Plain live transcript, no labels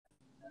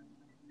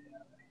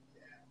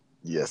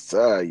Yes,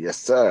 sir. Yes,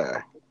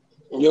 sir.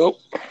 Yup.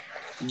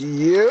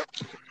 Yep.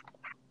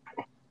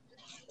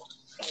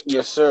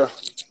 Yes, sir.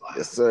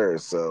 Yes, sir.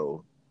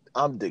 So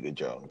I'm Digger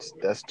Jones.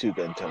 That's Two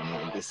Gun Tony,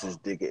 and this is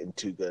Digger and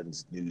Two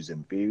Guns News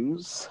and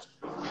Views.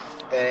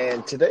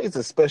 And today's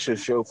a special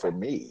show for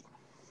me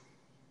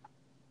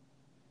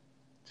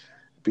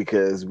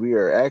because we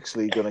are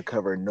actually going to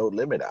cover No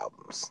Limit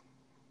albums.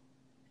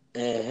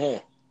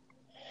 Mm-hmm.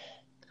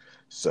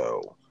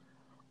 So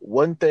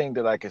one thing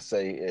that I can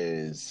say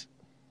is,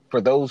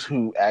 for those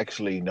who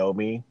actually know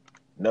me,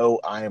 know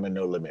I am a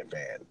No Limit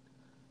fan.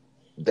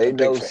 A They big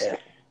know fan.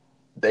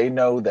 they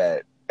know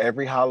that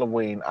every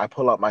Halloween I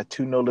pull out my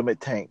two No Limit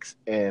tanks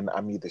and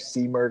I'm either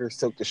C Murder,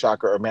 Silk the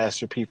Shocker, or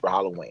Master P for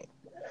Halloween.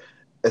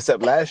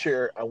 Except last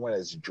year I went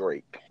as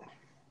Drake.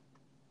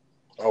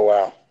 Oh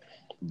wow.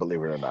 Believe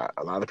it or not,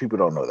 a lot of people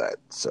don't know that.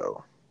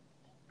 So,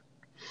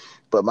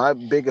 but my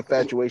big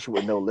infatuation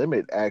with No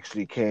Limit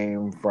actually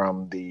came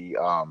from the,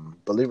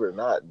 believe it or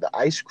not, the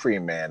Ice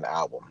Cream Man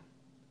album.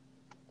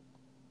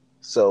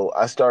 So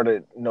I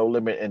started No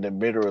Limit in the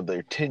middle of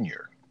their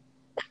tenure.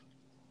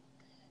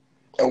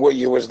 And what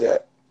year was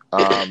that?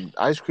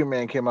 Ice Cream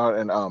Man came out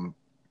in oh,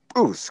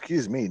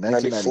 excuse me,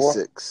 94.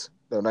 1996.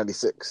 No,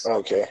 96.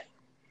 Okay.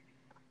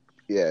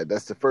 Yeah,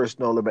 that's the first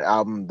No Limit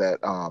album that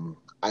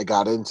I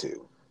got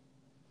into.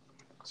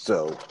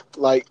 So,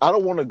 like, I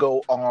don't want to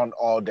go on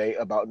all day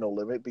about No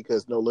Limit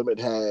because No Limit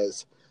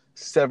has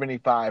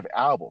 75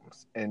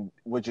 albums, and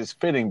which is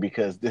fitting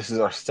because this is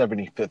our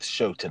 75th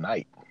show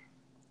tonight.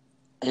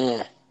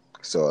 Mm.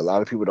 So, a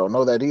lot of people don't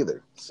know that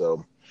either.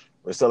 So,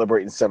 we're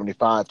celebrating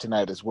 75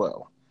 tonight as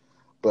well.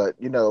 But,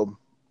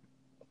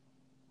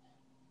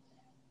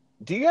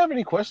 do you have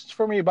any questions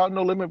for me about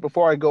No Limit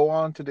before I go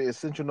on to the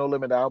essential No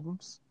Limit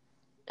albums?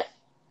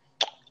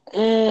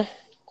 Mm.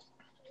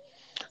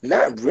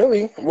 Not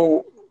really.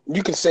 Well,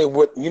 you can say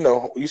what you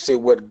know. You say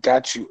what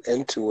got you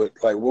into it.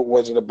 Like, what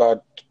was it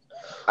about?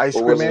 Ice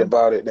What Cream was it Man?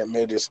 about it that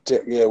made it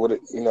stick? Yeah. What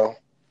it? I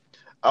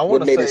want What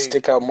to made it say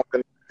stick out more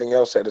than anything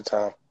else at the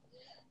time?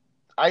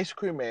 Ice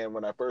Cream Man,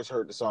 when I first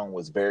heard the song,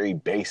 was very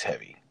bass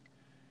heavy.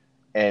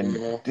 And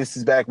Mm-hmm. this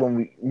is back when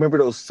we remember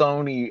those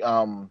Sony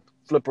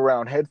flip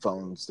around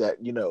headphones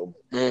that,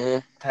 Mm-hmm.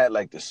 had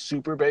like the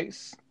super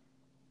bass.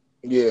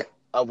 Yeah.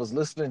 I was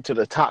listening to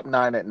the Top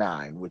 9 at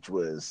 9, which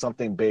was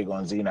something big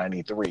on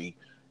Z93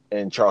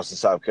 in Charleston,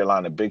 South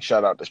Carolina. Big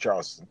shout out to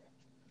Charleston.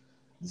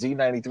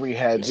 Z93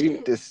 had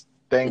G- this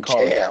thing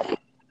called, Jam.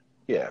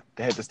 yeah,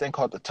 they had this thing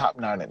called the Top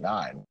 9 at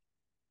 9.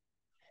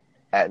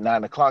 At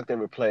 9 o'clock, they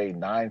would play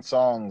 9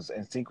 songs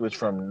in sequence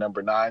from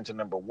number 9 to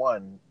number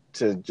 1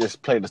 to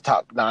just play the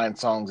top 9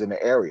 songs in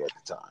the area at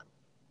the time.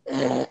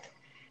 Mm-hmm.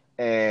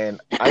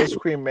 And Ice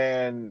Cream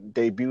Man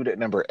debuted at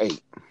number 8.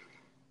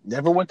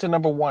 Never went to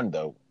number 1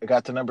 though. It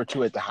got to number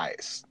 2 at the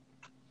highest.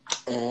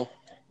 Mm-hmm.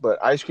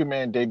 But Ice Cream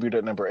Man debuted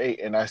at number 8,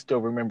 and I still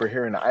remember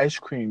hearing the ice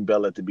cream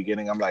bell at the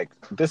beginning. I'm like,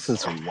 this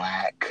is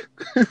whack.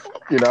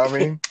 You know what I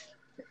mean?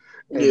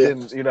 And Yeah.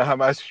 then you know how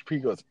Master P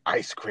goes,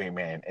 Ice Cream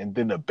Man, and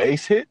then the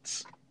bass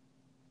hits.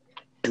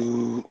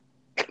 Do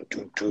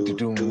do do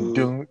Doom do.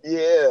 doom,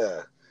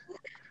 yeah.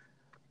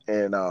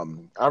 And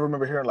I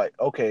remember hearing like,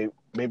 okay,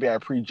 maybe I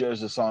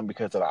prejudged the song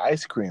because of the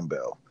ice cream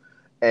bell.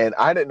 And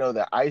I didn't know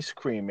that Ice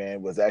Cream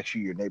Man was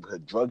actually your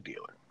neighborhood drug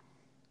dealer.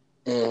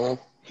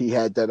 Mm-hmm. He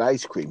had that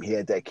ice cream. He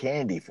had that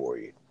candy for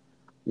you.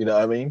 You know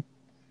what I mean?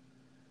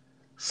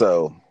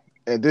 So,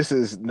 and this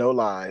is no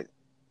lie.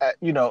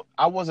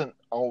 I wasn't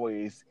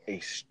always a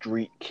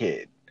street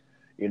kid.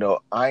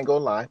 I ain't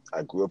gonna lie.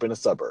 I grew up in the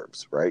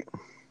suburbs, right?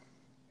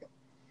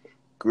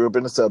 Grew up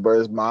in the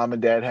suburbs. Mom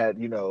and dad had,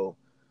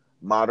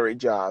 moderate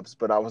jobs,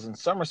 but I was in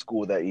summer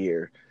school that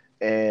year,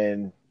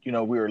 and we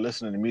were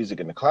listening to music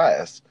in the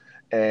class,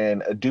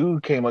 and a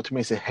dude came up to me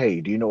and said,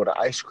 "Hey, do you know what an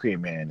ice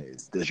cream man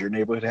is? Does your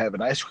neighborhood have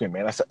an ice cream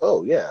man?" I said,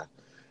 "Oh yeah."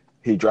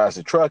 He drives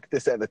a truck,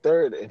 this, that, and the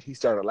third, and he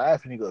started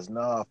laughing. He goes,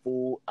 "Nah,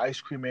 fool, ice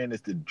cream man is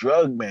the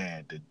drug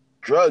man, the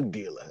drug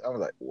dealer." I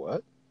was like,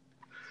 "What?"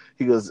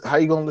 He goes, "How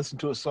you gonna listen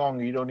to a song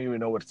and you don't even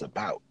know what it's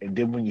about?" And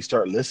then when you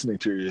start listening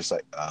to it, you're just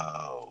like,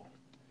 "Oh,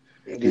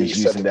 Yeah, you he's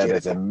start using to that get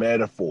as a it.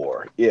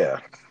 metaphor." Yeah.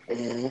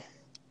 Mm-hmm.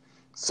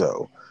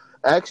 So,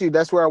 actually,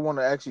 that's where I want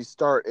to actually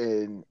start.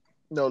 In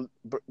no,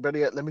 better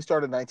yet, let me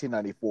start in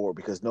 1994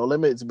 because No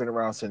Limit has been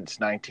around since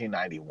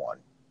 1991.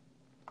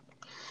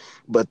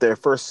 But their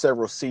first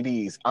several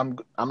CDs, I'm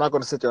not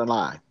going to sit there and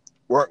lie,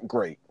 weren't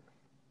great.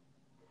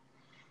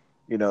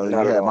 You Not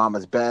at had all.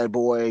 Mama's Bad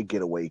Boy,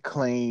 Get Away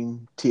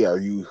Clean,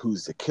 TRU,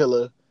 Who's the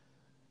Killer.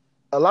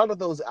 A lot of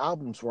those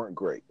albums weren't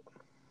great.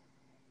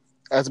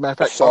 As a matter of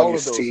fact, Sonya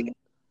C.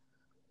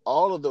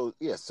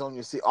 yeah,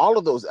 Sonya C, all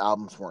of those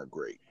albums weren't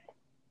great.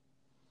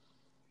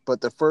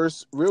 But the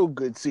first real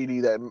good CD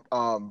that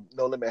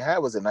No Limit had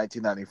was in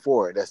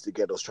 1994, and that's The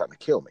Ghetto's Trying to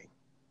Kill Me,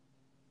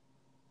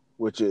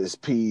 which is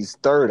P's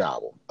third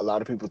album. A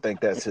lot of people think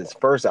that's his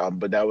first album,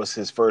 but that was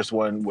his first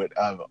one with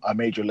a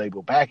major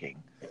label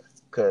backing.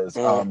 Because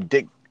Mm-hmm.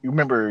 you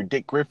remember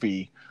Dick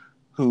Griffey,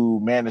 who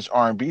managed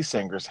R&B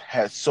singers,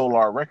 had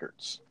Solar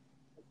Records.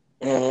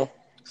 Mm-hmm.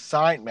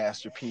 signed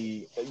Master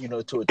P, to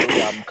a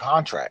 3 album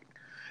contract.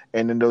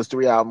 And in those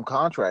 3 album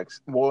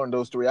contracts, well, in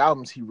those 3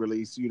 albums, he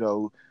released,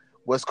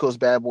 West Coast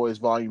Bad Boys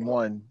Volume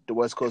 1, The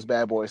West Coast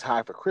Bad Boys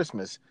High for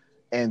Christmas,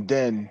 and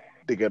then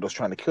The Ghetto's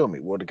Trying to Kill Me.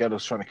 Well, The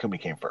Ghetto's Trying to Kill Me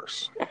came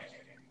first.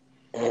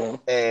 Mm-hmm.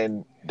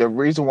 And the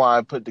reason why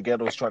I put The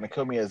Ghetto's Trying to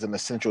Kill Me as an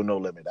essential No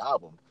Limit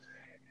album,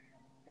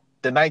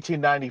 the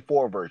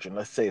 1994 version,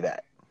 let's say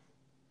that.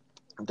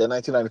 The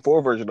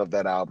 1994 version of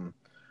that album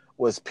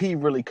was P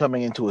really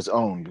coming into his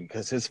own,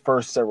 because his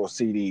first several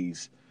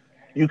CDs,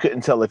 you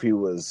couldn't tell if he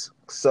was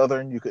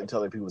Southern, you couldn't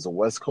tell if he was a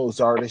West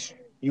Coast artist.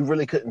 You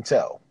really couldn't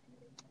tell.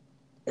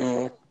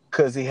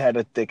 Because he had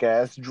a thick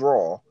ass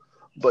drawl,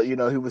 but he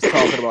was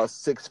talking about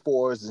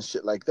 6'4s and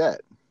shit like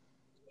that.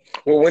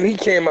 Well, when he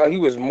came out, he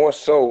was more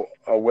so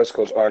a West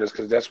Coast artist,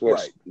 because that's what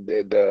right.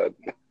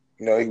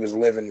 he was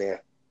living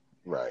there.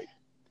 Right.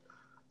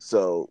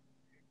 So,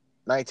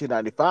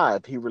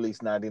 1995, he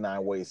released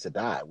 99 Ways to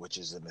Die, which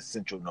is an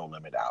essential No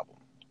Limit album.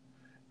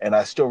 And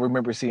I still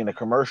remember seeing a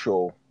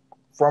commercial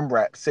from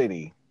Rap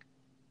City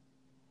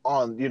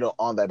on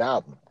that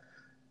album.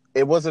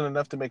 It wasn't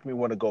enough to make me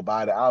want to go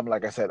buy the album.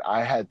 Like I said,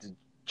 I had to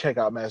check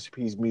out Master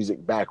P's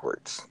music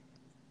backwards.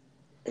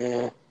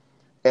 Mm.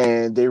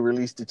 And they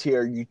released the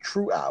TRU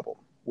True album,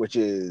 which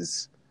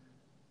is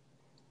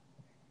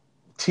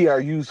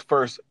TRU's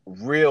first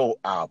real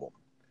album.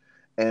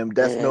 And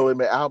that's No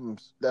Limit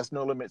albums. That's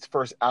No Limit's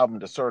first album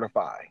to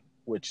certify,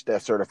 which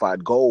that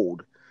certified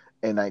gold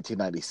in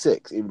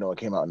 1996, even though it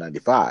came out in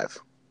 95.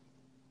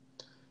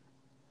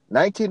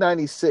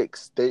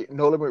 1996,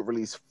 No Limit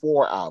released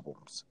 4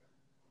 albums.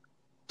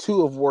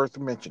 2 of worth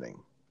mentioning.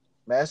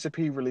 Master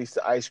P released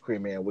The Ice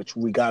Cream Man, which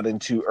we got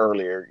into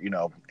earlier,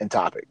 in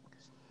topic.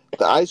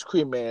 The Ice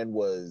Cream Man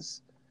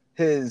was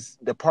his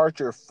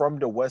departure from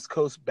the West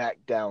Coast back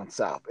down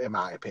south, in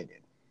my opinion.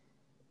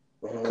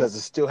 Because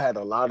it still had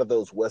a lot of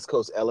those West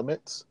Coast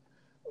elements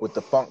with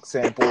the funk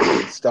samples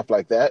and stuff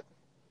like that.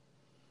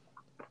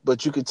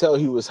 But you could tell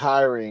he was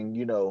hiring,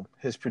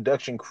 his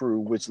production crew,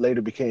 which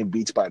later became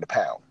Beats by the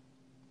Pound.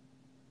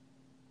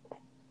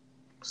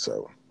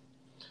 So,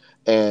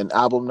 and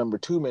album number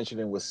 2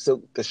 mentioning was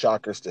Silk the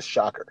Shockers the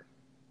Shocker.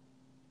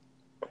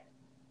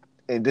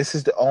 And this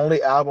is the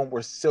only album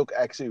where Silk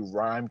actually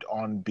rhymed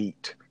on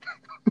beat.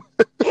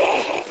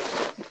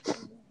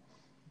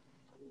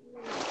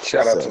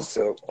 Shout out to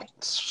Silk.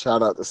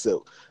 Shout out to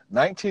Silk.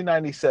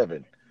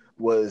 1997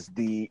 was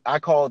I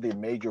call the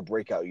major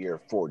breakout year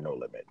for No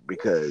Limit,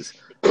 because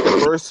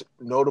the first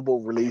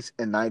notable release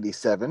in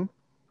 97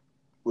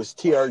 was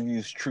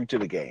TRU's True to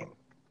the Game.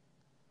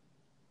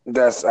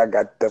 That's one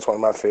of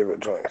my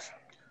favorite joints.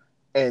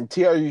 And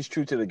TRU's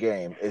True to the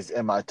Game is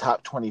in my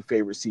top 20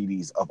 favorite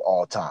CDs of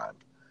all time.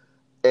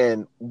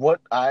 And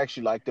what I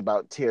actually liked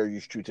about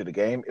TRU's True to the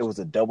Game, it was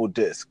a double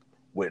disc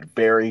with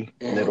very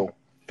little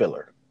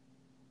filler.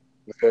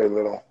 Very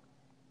little.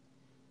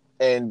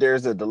 And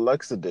there's a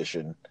deluxe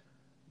edition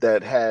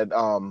that had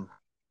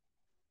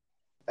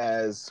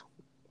as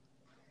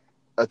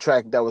a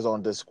track that was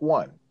on disc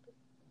 1.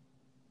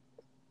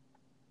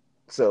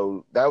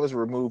 So that was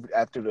removed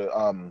after the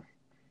album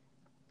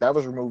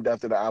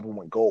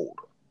went gold,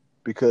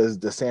 because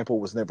the sample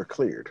was never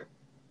cleared.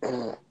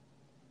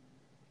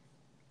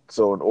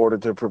 So in order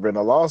to prevent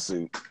a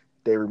lawsuit,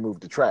 they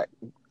removed the track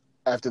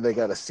after they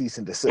got a cease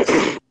and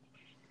desist.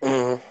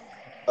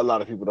 A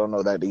lot of people don't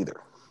know that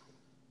either.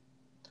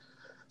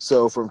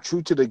 So from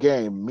True to the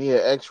Game,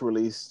 Mia X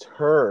released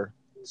her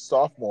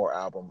sophomore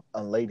album,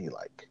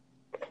 Unladylike.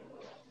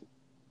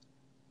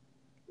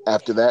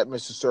 After that,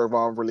 Mr.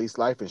 Serv-On released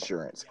Life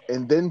Insurance.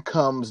 And then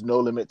comes No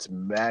Limit's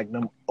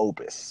magnum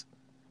opus.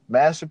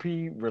 Master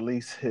P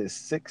released his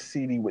 6th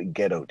CD with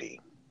Ghetto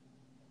D.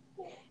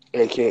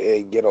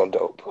 AKA Ghetto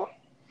Dope.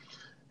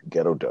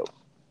 Ghetto Dope.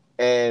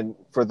 And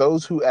for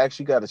those who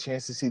actually got a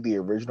chance to see the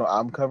original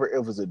album cover,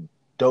 it was a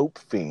dope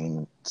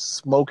fiend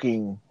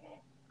smoking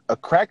a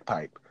crack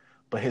pipe,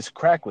 but his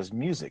crack was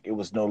music. It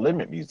was No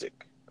Limit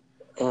music.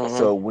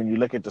 So when you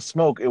look at the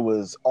smoke, it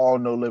was all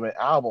No Limit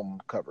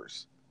album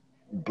covers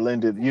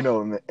blended,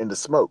 in the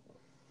smoke.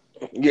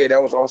 Yeah,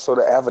 that was also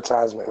the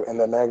advertisement in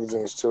the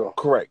magazines too.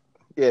 Correct.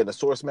 Yeah, the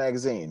Source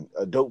magazine,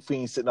 a dope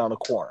fiend sitting on the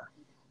corner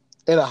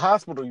in a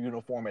hospital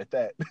uniform at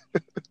that.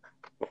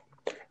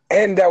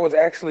 And that was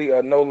actually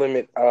a No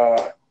Limit.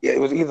 It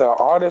was either an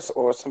artist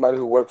or somebody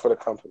who worked for the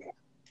company.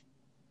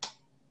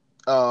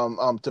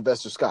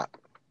 Sylvester Scott.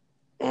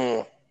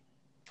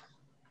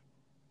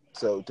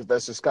 So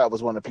Sylvester Scott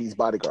was one of P's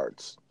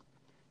bodyguards.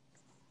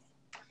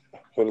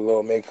 With a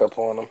little makeup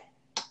on him.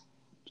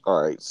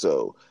 All right,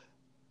 so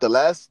the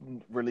last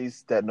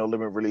release that No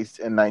Limit released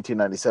in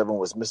 1997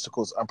 was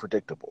Mystikal's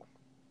Unpredictable.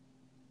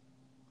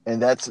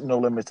 And that's No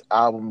Limit's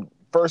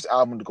first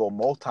album to go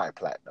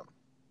multi-platinum.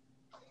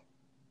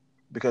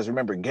 Because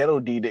remember, Ghetto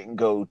D didn't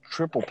go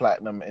triple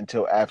platinum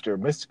until after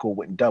Mystikal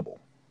went double.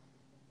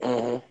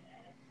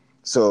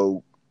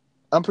 So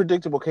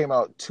Unpredictable came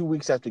out 2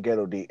 weeks after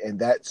Ghetto D, and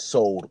that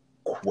sold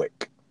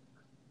quick.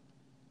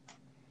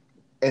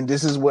 And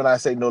this is when I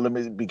say No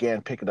Limit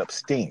began picking up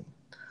steam.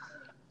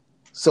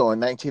 So in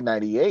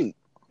 1998,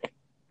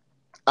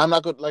 I'm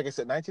not going. Like I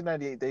said,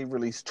 1998 they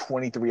released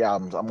 23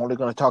 albums. I'm only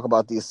going to talk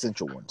about the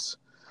essential ones.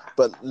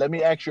 But let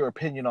me ask your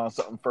opinion on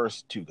something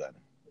first, Two Gun.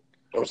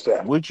 What's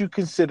that? Would you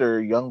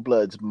consider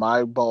Youngblood's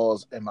 "My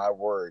Balls and My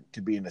Word"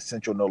 to be an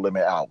essential No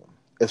Limit album?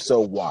 If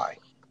so, why?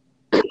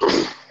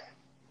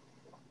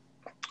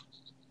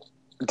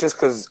 Just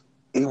because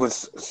he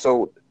was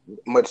so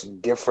much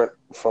different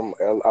from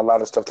a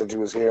lot of stuff that you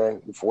was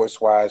hearing,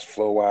 voice wise,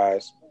 flow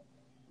wise.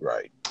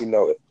 Right. You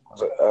know,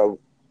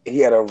 he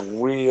had a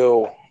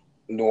real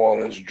New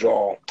Orleans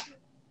drawl.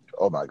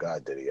 Oh my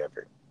God, did he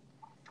ever?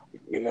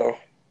 You know,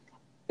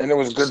 and it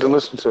was good to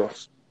listen to.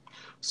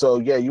 So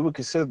yeah, you would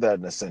consider that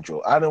an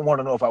essential. I didn't want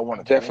to know if I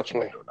wanted to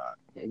mention it or not.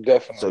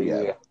 Definitely. So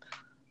yeah.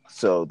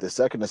 So the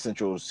second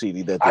essential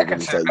CD that I they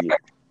released that year.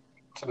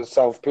 To the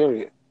South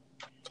period.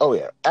 Oh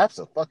yeah,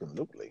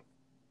 absolutely.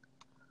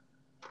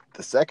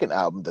 The second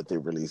album that they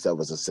released that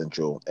was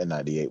essential in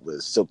 '98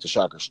 was Silk the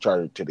Shocker's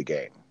Charter to the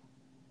Game,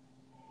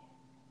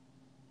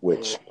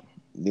 which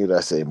need I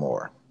say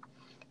more?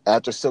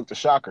 After Silk the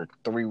Shocker,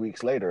 3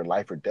 weeks later,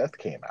 Life or Death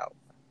came out.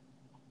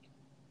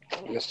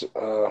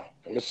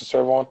 Mr.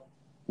 Servon?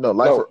 No,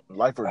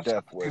 Life or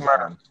Death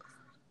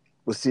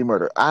was C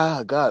Murder.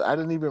 Ah, God, I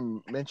didn't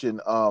even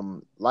mention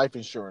Life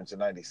Insurance in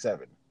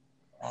 '97.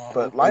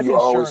 But Life you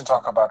Insurance. Always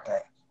talk about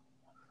that.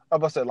 I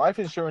must say, Life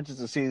Insurance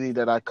is a CD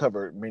that I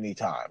covered many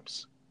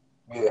times.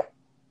 Yeah.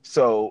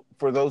 So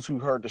for those who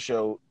heard the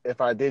show, if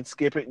I did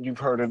skip it, you've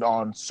heard it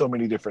on so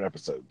many different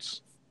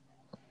episodes.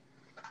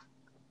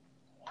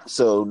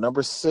 So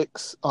number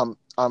 6, I'm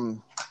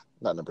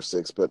not number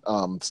 6, but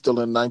still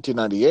in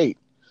 1998.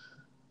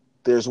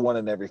 There's One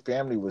in Every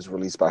Family was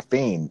released by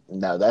Fiend.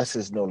 Now that's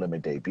his No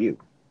Limit debut.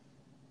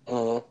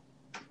 Mm-hmm.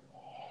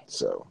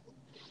 So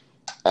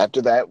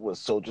after that was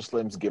Soulja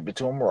Slim's Give It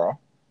to Him Raw.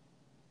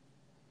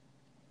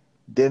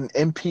 Then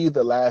MP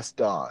The Last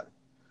Don.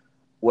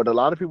 What a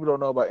lot of people don't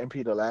know about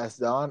MP The Last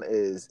Don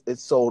is it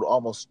sold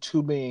almost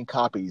 2 million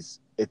copies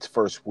its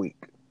first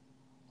week.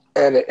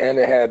 And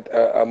it had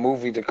a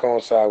movie to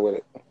coincide with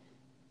it.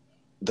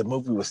 The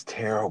movie was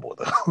terrible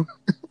though.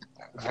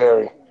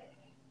 Very.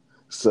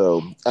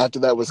 So after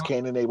that was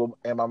Cain and Abel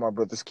and My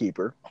Brother's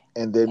Keeper,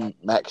 and then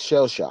Max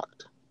Shell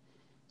Shocked.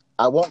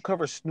 I won't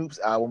cover Snoop's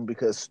album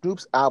because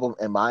Snoop's album,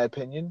 in my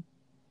opinion,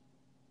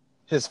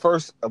 his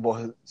first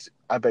No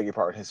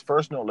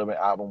Limit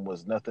album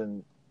was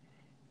nothing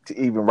to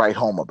even write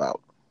home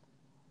about.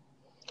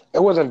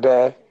 It wasn't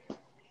bad.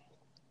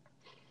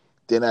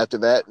 Then after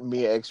that,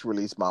 Mia X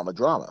released Mama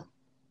Drama.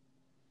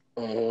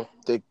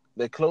 Mm-hmm.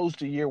 They closed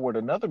the year with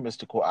another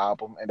mystical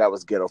album, and that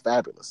was Ghetto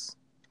Fabulous.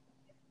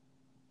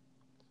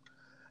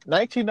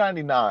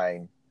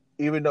 1999,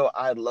 even though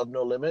I love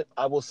No Limit,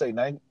 I will say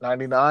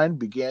 99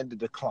 began to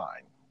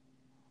decline.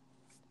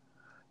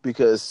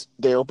 Because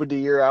they opened the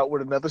year out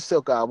with another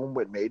Silk album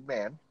with Made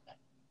Man.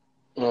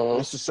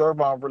 Mm-hmm. Mr.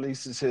 Servon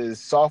releases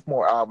his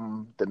sophomore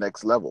album, The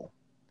Next Level.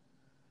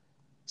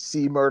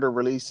 C Murder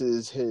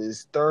releases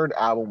his third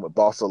album with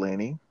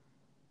Bossolini.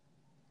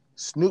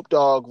 Snoop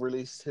Dogg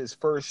released his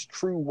first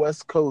true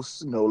West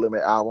Coast No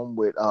Limit album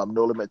with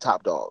No Limit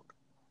Top Dog.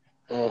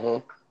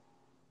 Mm-hmm.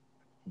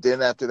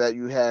 Then after that,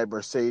 you had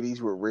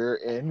Mercedes with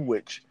Rear End,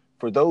 which,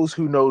 for those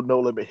who know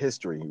No Limit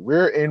history,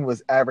 Rear End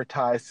was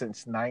advertised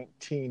since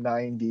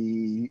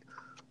 1990.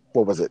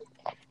 What was it?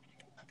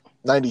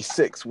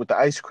 96 with the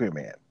Ice Cream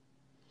Man.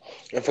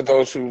 And for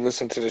those who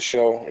listen to the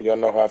show, y'all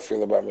know how I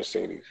feel about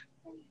Mercedes.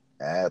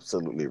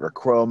 Absolutely,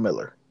 Raquel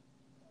Miller.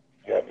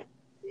 Yeah.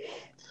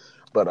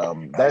 But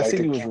that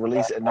CD was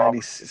released in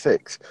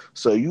 '96,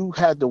 so you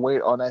had to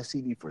wait on that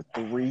CD for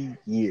 3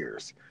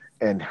 years.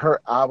 And her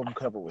album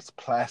cover was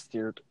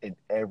plastered in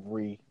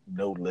every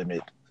No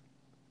Limit,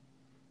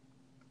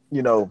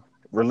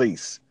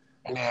 release.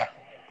 Yeah.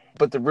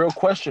 But the real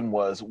question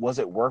was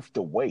it worth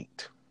the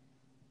wait?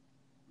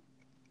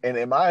 And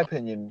in my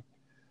opinion,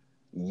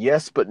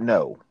 yes, but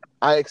no.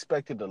 I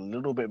expected a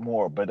little bit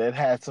more, but it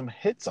had some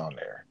hits on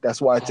there.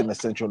 That's why it's an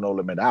essential No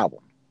Limit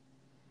album.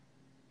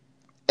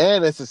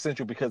 And it's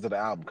essential because of the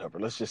album cover.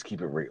 Let's just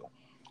keep it real.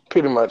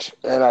 Pretty much.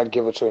 And I'd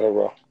give it to her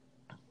raw.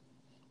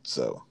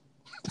 So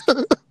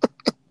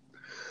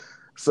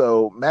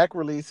Mac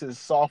released his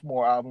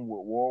sophomore album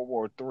with World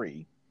War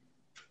III.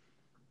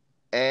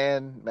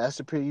 And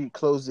Master P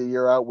closed the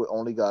year out with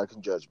Only God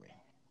Can Judge Me.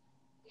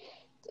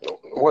 It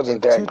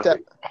wasn't that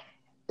great.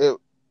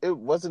 It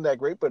wasn't that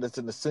great, but it's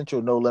an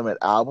essential No Limit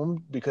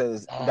album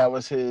because that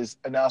was his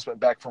announcement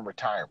back from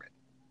retirement.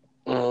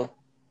 Mm-hmm.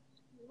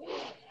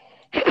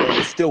 And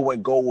it still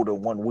went gold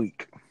in 1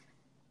 week.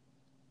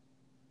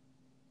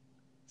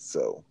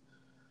 So,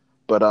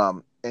 but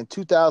in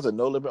 2000,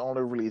 No Limit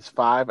only released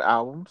 5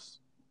 albums,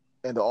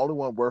 and the only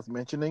one worth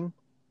mentioning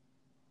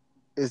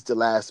is The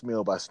Last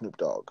Meal by Snoop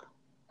Dogg.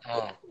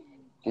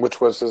 Which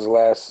was his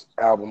last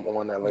album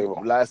on that label.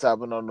 Last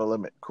album on No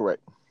Limit,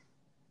 correct.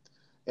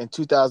 In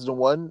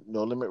 2001,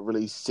 No Limit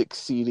released 6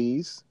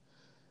 CDs,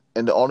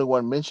 and the only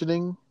one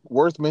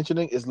worth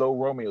mentioning is Low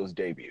Romeo's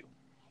debut.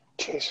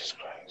 Jesus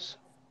Christ.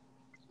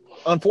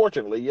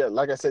 Unfortunately, yeah.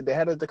 Like I said, they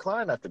had a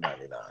decline after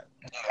 '99.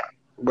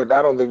 But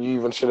I don't think you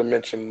even should have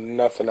mentioned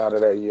nothing out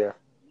of that year.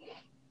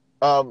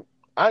 Um,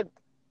 I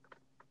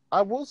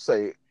I will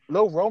say,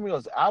 Lil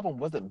Romeo's album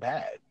wasn't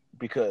bad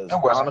because, It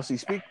wasn't. honestly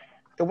speak,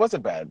 it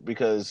wasn't bad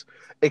because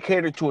it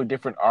catered to a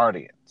different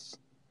audience.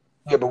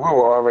 Yeah, but we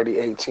were already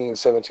 18,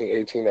 17,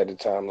 18 at the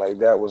time. Like,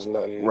 that was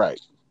nothing Right.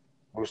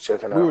 we was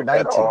checking We were out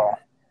at 19. all.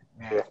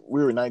 Yeah.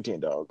 We were 19,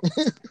 dog.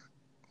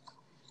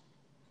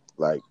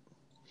 Like,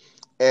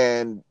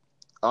 and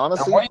And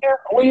honestly, what year?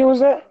 What year was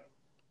that?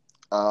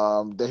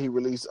 that he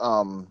released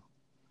the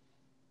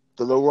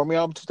Lil Romeo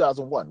album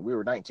 2001. We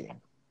were 19.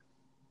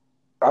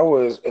 I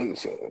was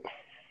 18.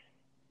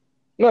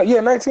 No, yeah,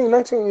 19,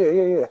 19. Yeah,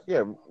 yeah, yeah.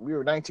 Yeah, we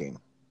were 19.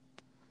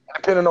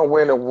 Depending on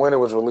when it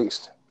was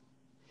released.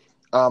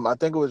 I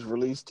think it was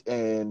released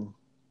in.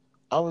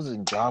 I was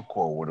in Job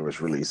Corps when it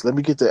was released. Let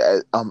me get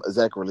the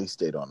exact release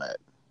date on that.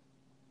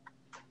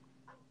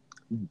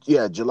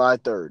 Yeah, July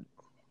 3rd.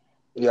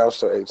 Yeah, I was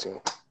still 18.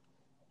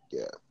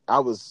 Yeah, I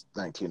was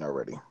 19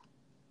 already.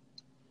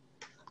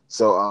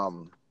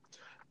 So,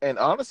 and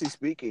honestly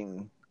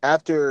speaking,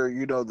 after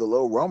the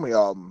Lil Romeo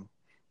album,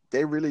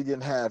 they really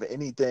didn't have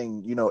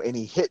anything,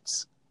 any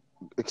hits.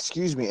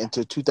 Excuse me,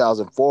 into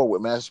 2004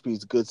 with Master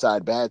P's Good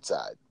Side, Bad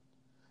Side.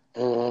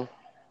 Mm-hmm.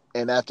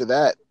 And after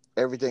that,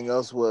 everything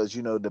else was,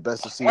 the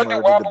best of C When did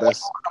Murder, the Wobble?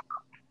 best.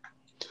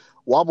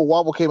 Wobble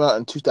Wobble came out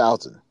in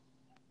 2000.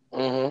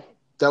 Mm-hmm.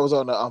 That was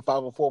on the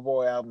 504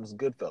 Boy album's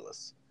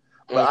Goodfellas.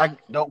 But I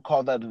don't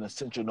call that an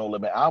essential No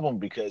Limit album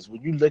because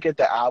when you look at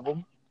the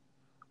album,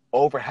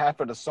 over half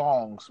of the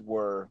songs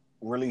were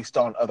released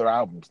on other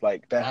albums.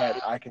 Like that had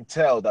I Can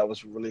Tell that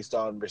was released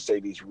on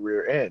Mercedes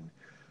Rear End.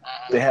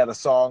 They had a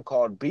song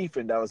called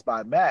Beefin' that was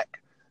by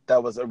Mac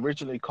that was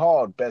originally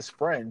called Best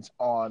Friends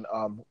on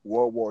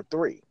World War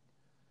III.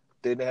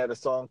 Then they had a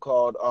song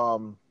called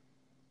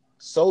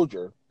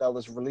Soldier that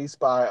was released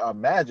by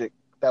Magic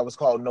that was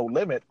called No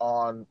Limit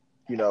on,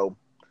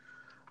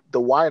 the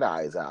White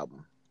Eyes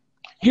album.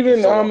 You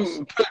didn't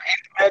So put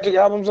any Magic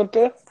albums up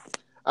there?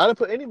 I didn't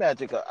put any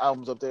Magic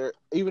albums up there,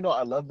 even though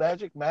I love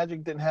Magic.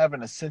 Magic didn't have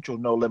an essential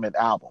No Limit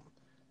album.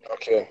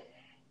 Okay.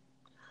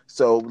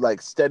 So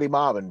like Steady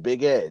Mob and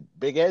Big Ed.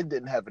 Big Ed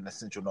didn't have an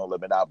essential No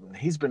Limit album.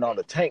 He's been on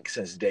the tank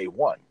since day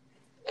one.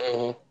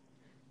 Mm-hmm.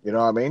 You know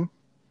what I mean?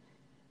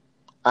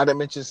 I didn't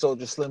mention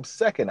Soulja Slim's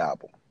second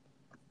album.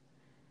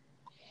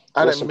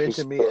 I didn't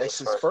mention Me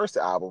X's first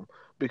album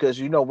because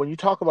when you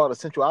talk about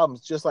essential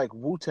albums, just like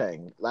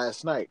Wu-Tang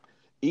last night,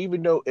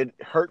 even though it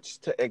hurts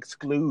to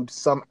exclude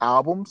some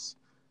albums,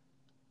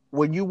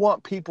 when you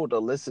want people to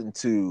listen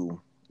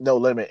to No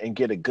Limit and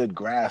get a good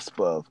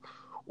grasp of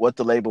what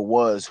the label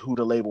was, who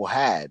the label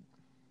had,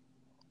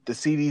 the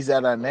CDs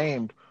that I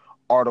named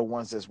are the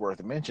ones that's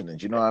worth mentioning.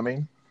 Do you know what I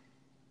mean?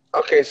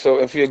 Okay, so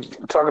if you're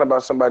talking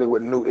about somebody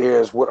with new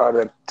ears, what are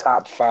the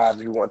top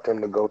 5 you want them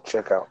to go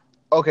check out?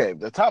 Okay,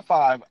 the top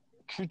 5,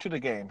 True to the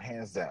Game,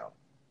 hands down.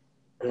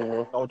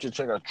 Mm-hmm. I want you to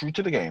check out True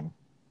to the Game.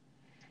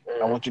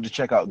 Mm-hmm. I want you to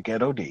check out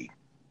Ghetto D.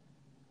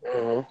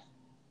 Mm-hmm.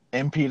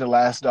 MP The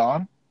Last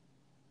Dawn.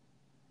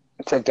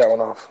 Take that one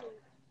off.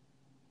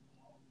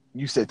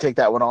 You said take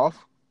that one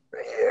off?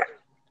 Yeah.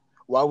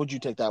 Why would you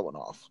take that one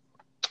off?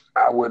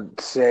 I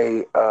would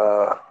say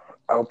I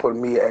would put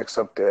Mia X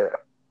up there.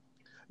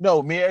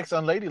 No, Mia X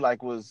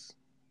Unladylike was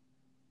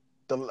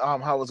the how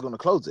I was going to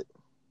close it.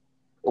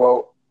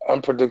 Well,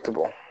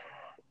 Unpredictable.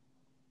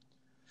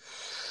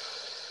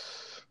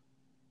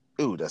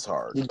 Ooh, that's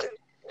hard. You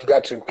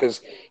got to,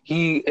 because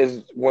he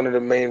is one of the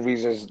main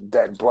reasons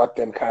that brought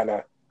them kind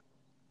of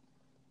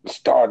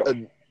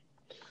stardom.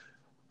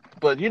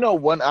 But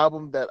one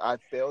album that I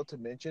failed to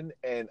mention,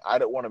 and I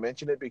don't want to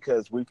mention it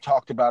because we've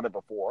talked about it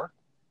before.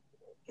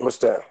 What's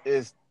that?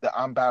 Is the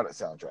I'm About It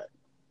soundtrack.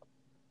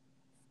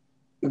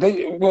 There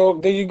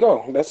you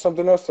go. That's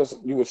something else that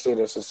you would say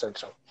that's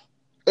essential.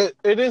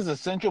 It is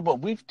essential,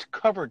 but we've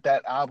covered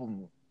that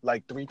album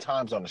like 3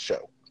 times on the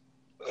show.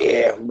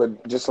 Yeah,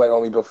 but just like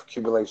Only Built for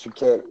Cuban Links, you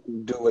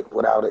can't do it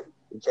without it.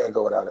 You can't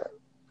go without it.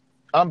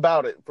 I'm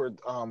About It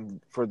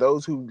for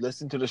those who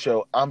listen to the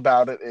show. I'm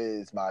About It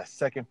is my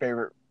second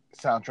favorite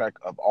soundtrack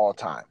of all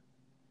time.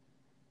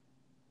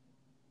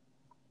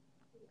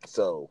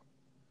 So,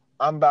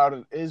 I'm About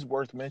It is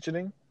worth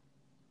mentioning,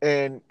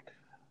 and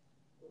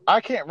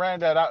I can't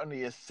round that out in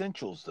the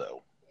essentials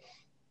though.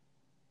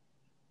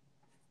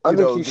 I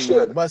think you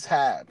should.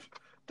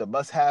 The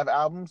must-have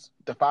albums,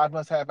 the 5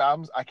 must-have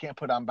albums, I can't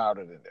put I'm About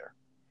It in there.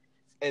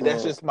 And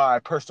that's just my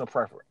personal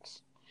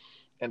preference.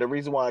 And the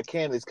reason why I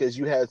can is because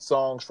you had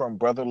songs from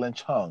Brother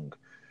Lynch Hung.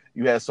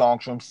 You had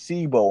songs from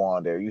SIBO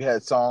on there. You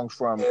had songs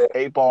from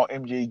 8-Ball,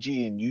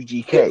 MJG, and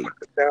UGK.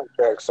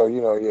 Soundtrack, so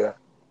yeah.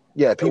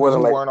 Yeah, people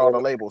who weren't on the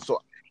label.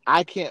 So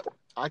I can't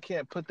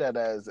put that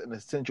as an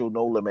essential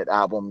No Limit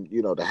album,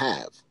 to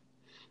have.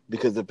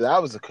 Because if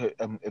that was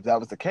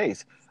the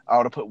case, I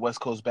would have put West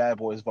Coast Bad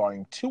Boys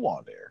Volume 2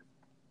 on there.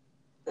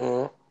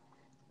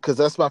 Because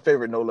that's my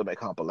favorite No Limit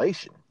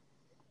compilation.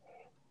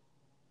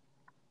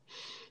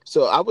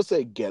 So I would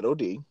say Ghetto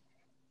D.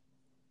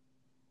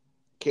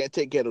 Can't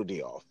take Ghetto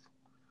D off.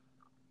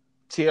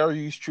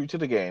 TRU's True to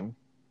the Game.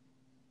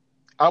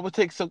 I would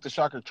take Silk the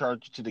Shocker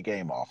Charge to the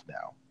Game off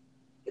now.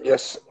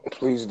 Yes,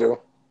 please do.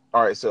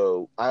 All right,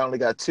 so I only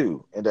got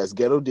two, and that's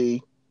Ghetto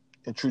D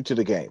and True to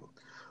the Game.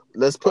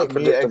 Let's put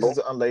Mia X's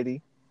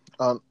Unlady,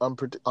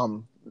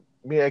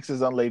 Mia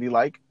X's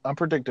Unladylike,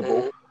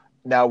 Unpredictable.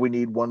 Mm-hmm. Now we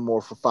need one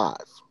more for 5.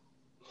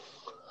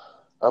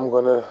 I'm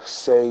gonna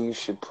say you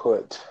should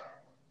put.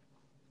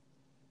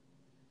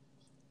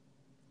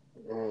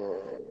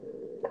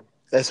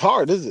 That's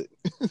hard, is it?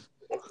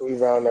 We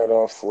round that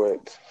off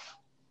with.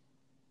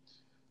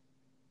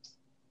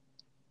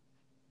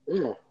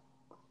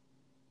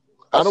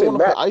 I don't want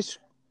to put ice.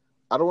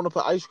 I don't want to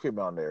put ice cream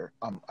on there.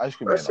 Ice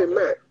cream. I say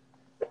Mac.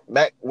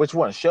 Mac, which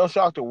one? Shell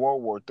Shocked or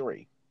World War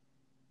III?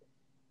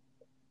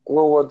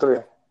 World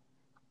War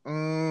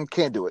III.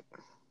 Can't do it.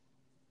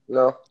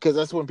 No, because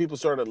that's when people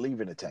started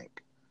leaving the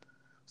tank.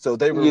 So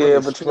they were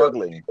really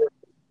struggling.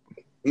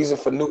 These are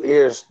for new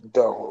ears,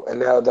 though, and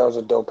that was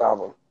a dope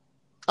album.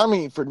 I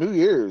mean, for New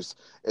Year's,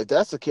 if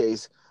that's the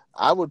case,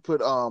 I would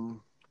put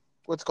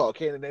what's called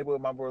Cain and Abel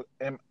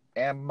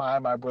and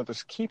my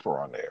brother's keeper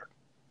on there.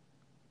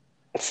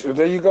 So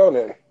there you go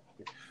then.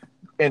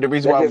 And the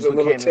reason why I would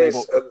put Cain and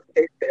Abel to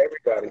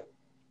everybody.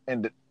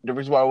 And the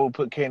reason why I would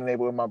put Cain and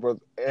Abel and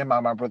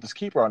my brother's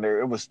keeper on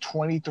there, it was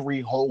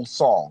 23 whole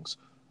songs.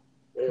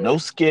 No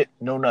skit,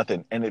 no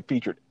nothing. And it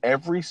featured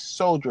every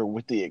soldier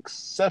with the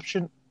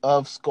exception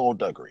of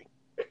Skullduggery.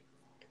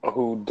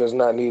 Who does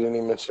not need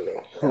any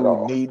mentioning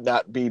Who need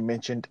not be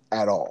mentioned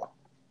at all.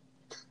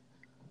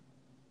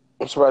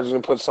 I'm surprised you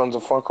didn't put Sons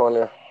of Funk on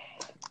there.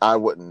 I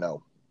wouldn't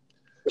know.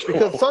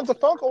 Because Sons of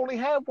Funk only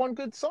had one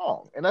good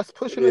song, and that's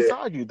Pushing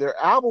Inside You. Their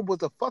album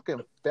was a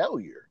fucking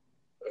failure.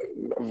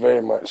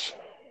 Very much.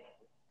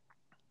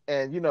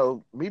 And,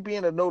 me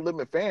being a No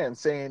Limit fan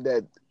saying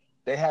that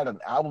they had an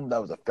album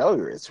that was a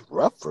failure, it's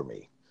rough for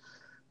me.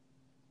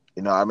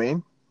 You know what I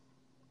mean?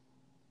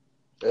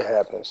 It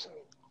happens.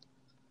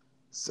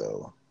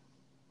 So.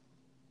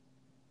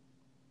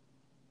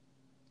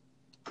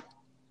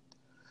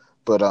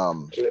 But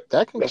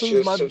that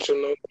concludes my...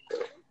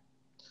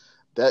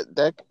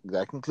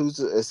 That concludes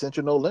the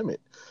Essential No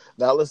Limit.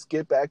 Now let's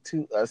get back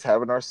to us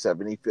having our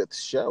 75th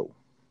show.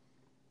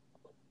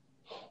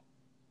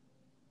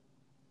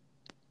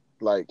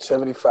 Like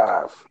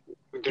 75.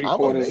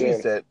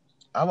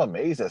 I'm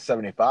amazed that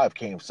 75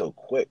 came so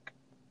quick.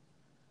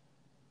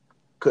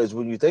 Because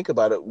when you think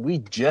about it, we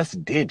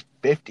just did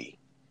 50.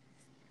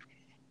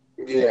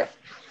 Yeah.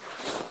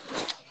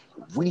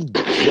 We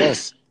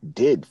just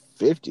did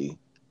 50.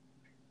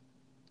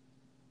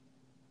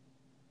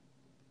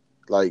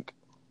 Like,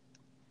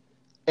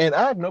 and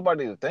I have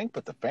nobody to thank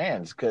but the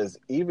fans, because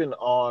even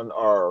on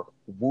our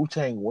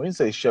Wu-Tang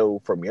Wednesday show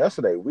from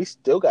yesterday, we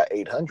still got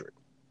 800.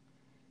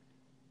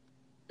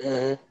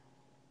 Mm-hmm.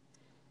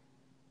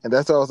 And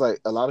that's why I was like,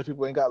 a lot of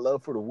people ain't got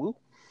love for the Wu.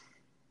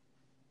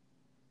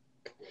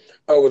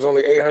 Oh, it was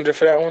only 800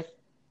 for that one?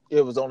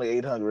 It was only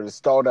 800. It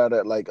stalled out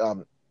at like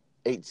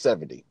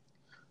 870.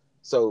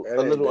 So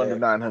a little under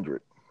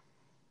 900.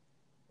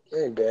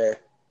 Ain't bad.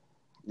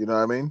 You know what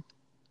I mean?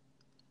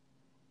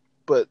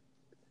 But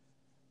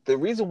the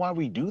reason why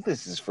we do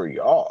this is for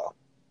y'all.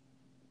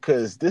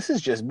 Because this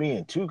is just me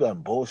and Two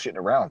Gun bullshitting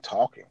around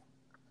talking.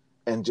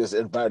 And just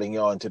inviting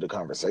y'all into the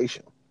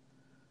conversation.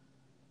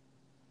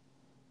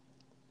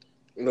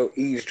 No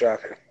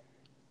eavesdropping.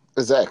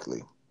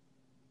 Exactly.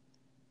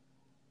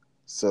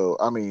 So,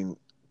 I mean,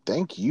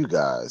 thank you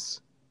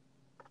guys.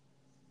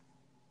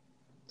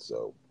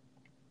 So,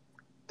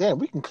 damn,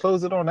 we can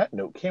close it on that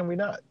note, can we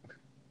not?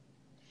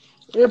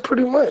 Yeah,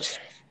 pretty much.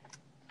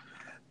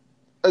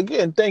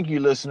 Again, thank you,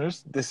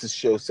 listeners. This is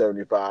show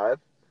 75,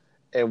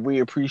 and we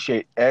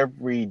appreciate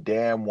every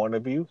damn one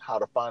of you. How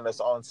to find us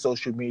on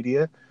social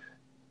media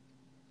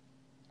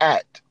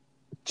at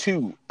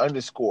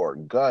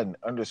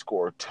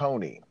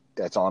 2_gun_Tony.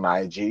 That's on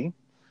IG.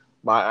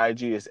 My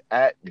IG is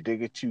at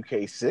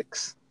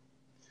Digga2K6.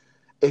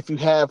 If you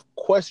have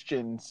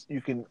questions,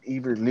 you can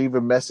either leave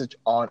a message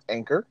on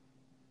Anchor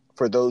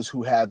for those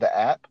who have the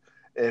app.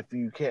 If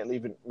you can't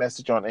leave a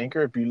message on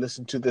Anchor, if you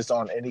listen to this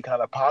on any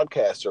kind of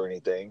podcast or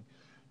anything,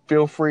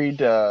 feel free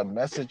to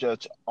message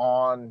us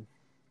on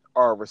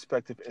our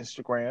respective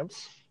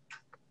Instagrams.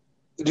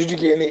 Did you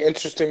get any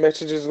interesting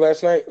messages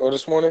last night or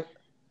this morning?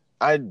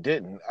 I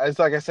didn't. It's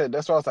like I said,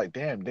 that's why I was like,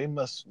 damn, they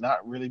must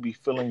not really be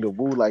feeling the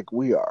Woo like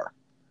we are.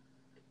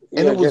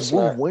 And yeah, it was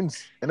Woo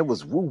Wednesday. And it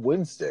was Woo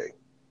Wednesday.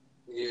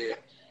 Yeah.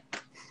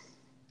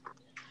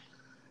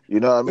 You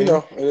know what I mean?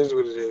 It is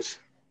what it is.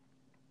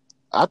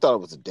 I thought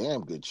it was a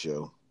damn good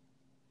show.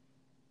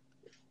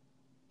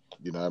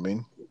 You know what I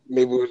mean?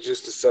 Maybe it was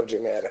just the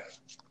subject matter.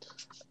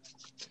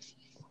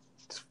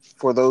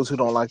 For those who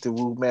don't like the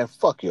Woo, man,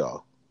 fuck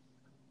y'all.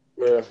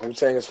 Yeah, I'm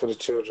saying it's for the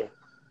children.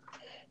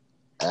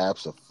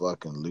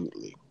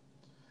 Absolutely.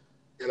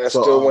 And I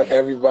still want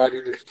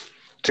everybody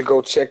to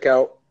go check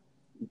out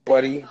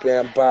Buddy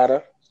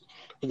Bambaataa.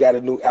 He got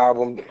a new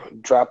album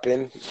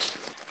dropping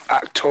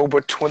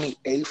October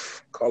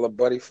 28th called A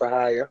Buddy for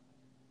Hire.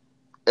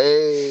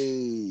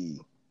 Hey.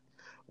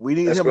 We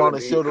need That's him on gonna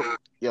the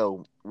be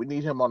show we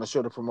need him on the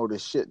show to promote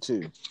his shit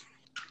too.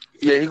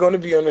 yeah. He's gonna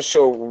be on the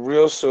show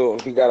real soon.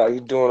 He's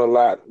doing a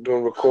lot,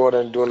 doing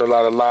recording, doing a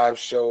lot of live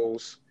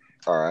shows.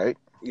 All right.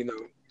 You know,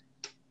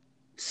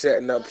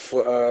 setting up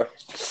for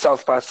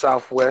South by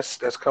Southwest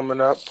that's coming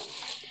up.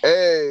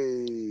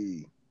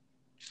 Hey.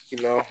 You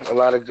know, a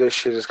lot of good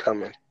shit is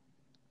coming.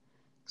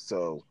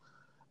 So,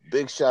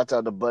 big shout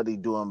out to Buddy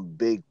doing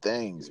big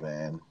things,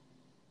 man.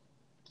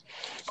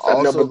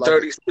 Also, number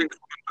 36,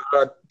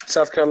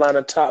 South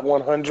Carolina Top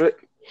 100.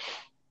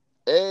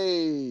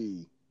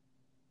 Hey.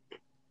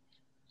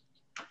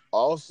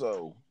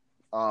 Also,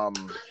 what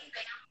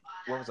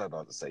was I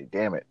about to say?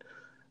 Damn it.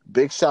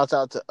 Big shout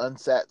out to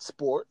Unsat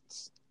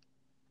Sports,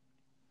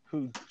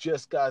 who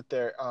just got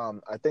their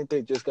I think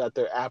they just got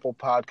their Apple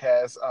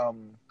Podcast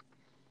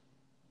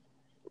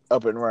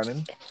up and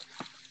running.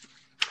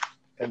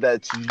 And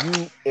that's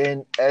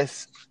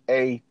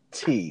UNSAT,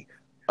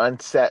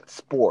 Unsat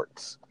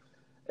Sports.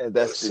 And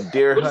that's the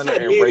Deer Hunter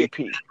and Ray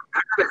P. I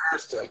gotta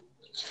ask them.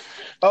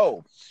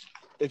 Oh,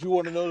 if you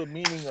want to know the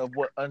meaning of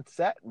what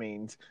Unsat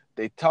means,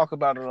 they talk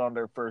about it on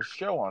their first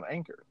show on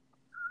Anchor.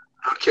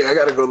 Okay, I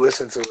gotta go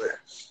listen to it.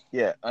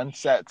 Yeah,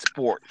 Unsat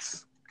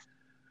Sports,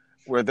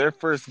 where their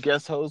first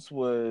guest host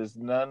was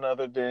none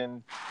other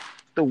than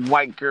the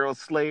White Girl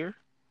Slayer.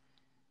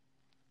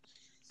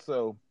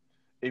 So,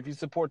 if you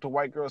support the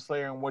White Girl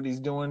Slayer and what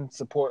he's doing,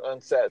 support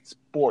Unsat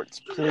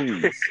Sports,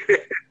 please.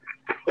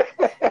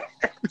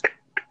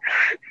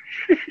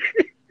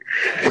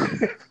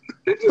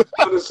 It just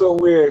sounded so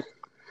weird.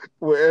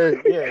 Well,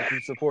 yeah, if you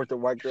support the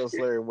White Girl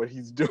Slayer and what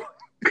he's doing.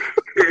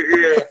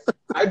 Yeah,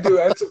 I do.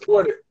 I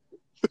support it.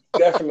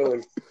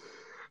 Definitely.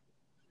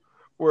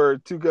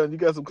 Word, Two Gun, you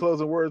got some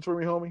closing words for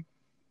me, homie?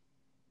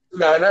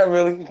 Nah, not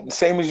really.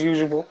 Same as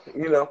usual.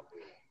 You know,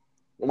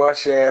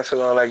 wash your ass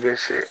and all that good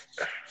shit.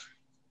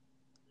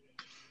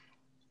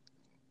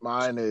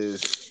 Mine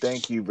is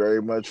thank you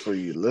very much for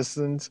your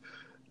listens.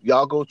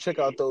 Y'all go check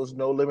out those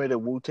No Limit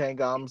and Wu-Tang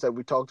albums that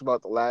we talked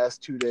about the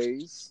last 2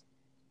 days.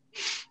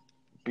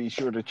 Be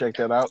sure to check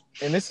that out.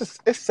 And it's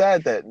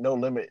sad that No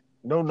Limit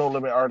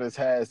artist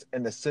has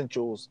an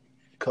Essentials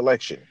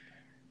collection.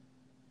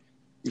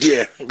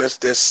 Yeah, that's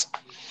this.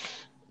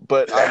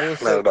 But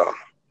Nah,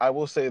 I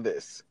will say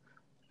this.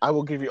 I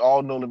will give you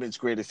all No Limit's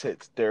greatest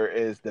hits. There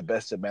is the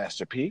best of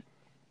Master P,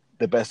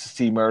 the best of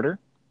C Murder,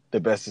 the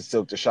best of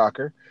Silk the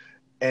Shocker,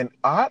 and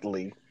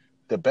oddly,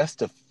 the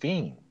best of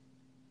Fiend.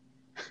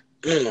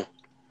 And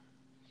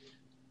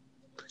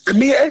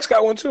Mia X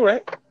got one too,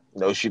 right?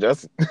 No, she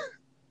doesn't.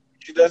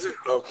 She doesn't?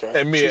 Okay.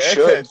 And Mia X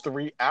had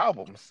 3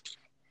 albums.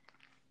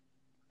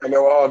 And they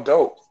were all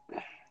dope.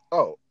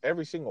 Oh,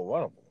 every single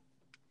one of them.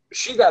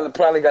 She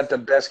probably got the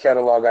best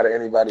catalog out of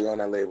anybody on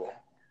that label.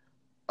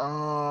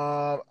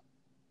 I'd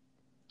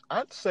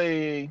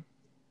say,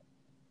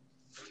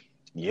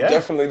 yeah,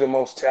 definitely the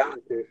most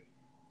talented.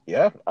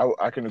 Yeah,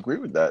 I can agree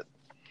with that.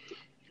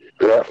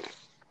 Yeah,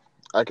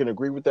 I can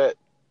agree with that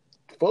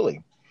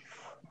fully.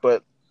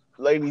 But,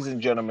 ladies and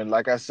gentlemen,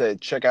 like I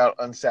said, check out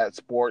Unsat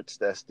Sports.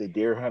 That's the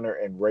Deer Hunter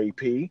and Ray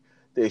P.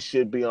 They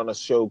should be on a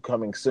show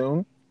coming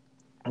soon.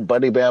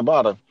 Buddy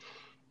Bambaataa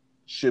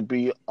should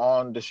be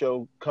on the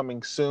show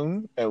coming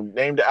soon. And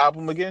name the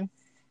album again.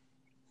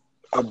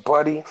 A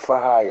Buddy for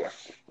Hire.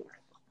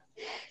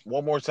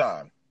 One more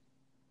time.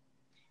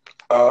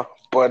 A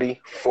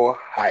Buddy for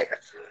Hire.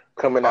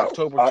 Coming out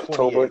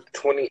October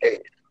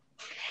 28th.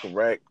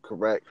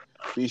 Correct.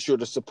 Be sure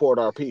to support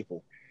our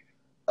people.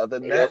 Other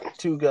than that,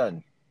 Two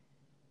Gun.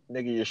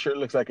 Nigga, your shirt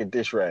looks like a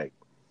dish rag.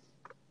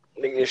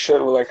 Nigga, your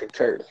shirt look like a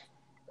turd.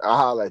 I'll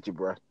holler at you,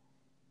 bro.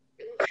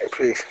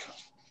 Peace.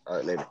 All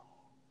right, later.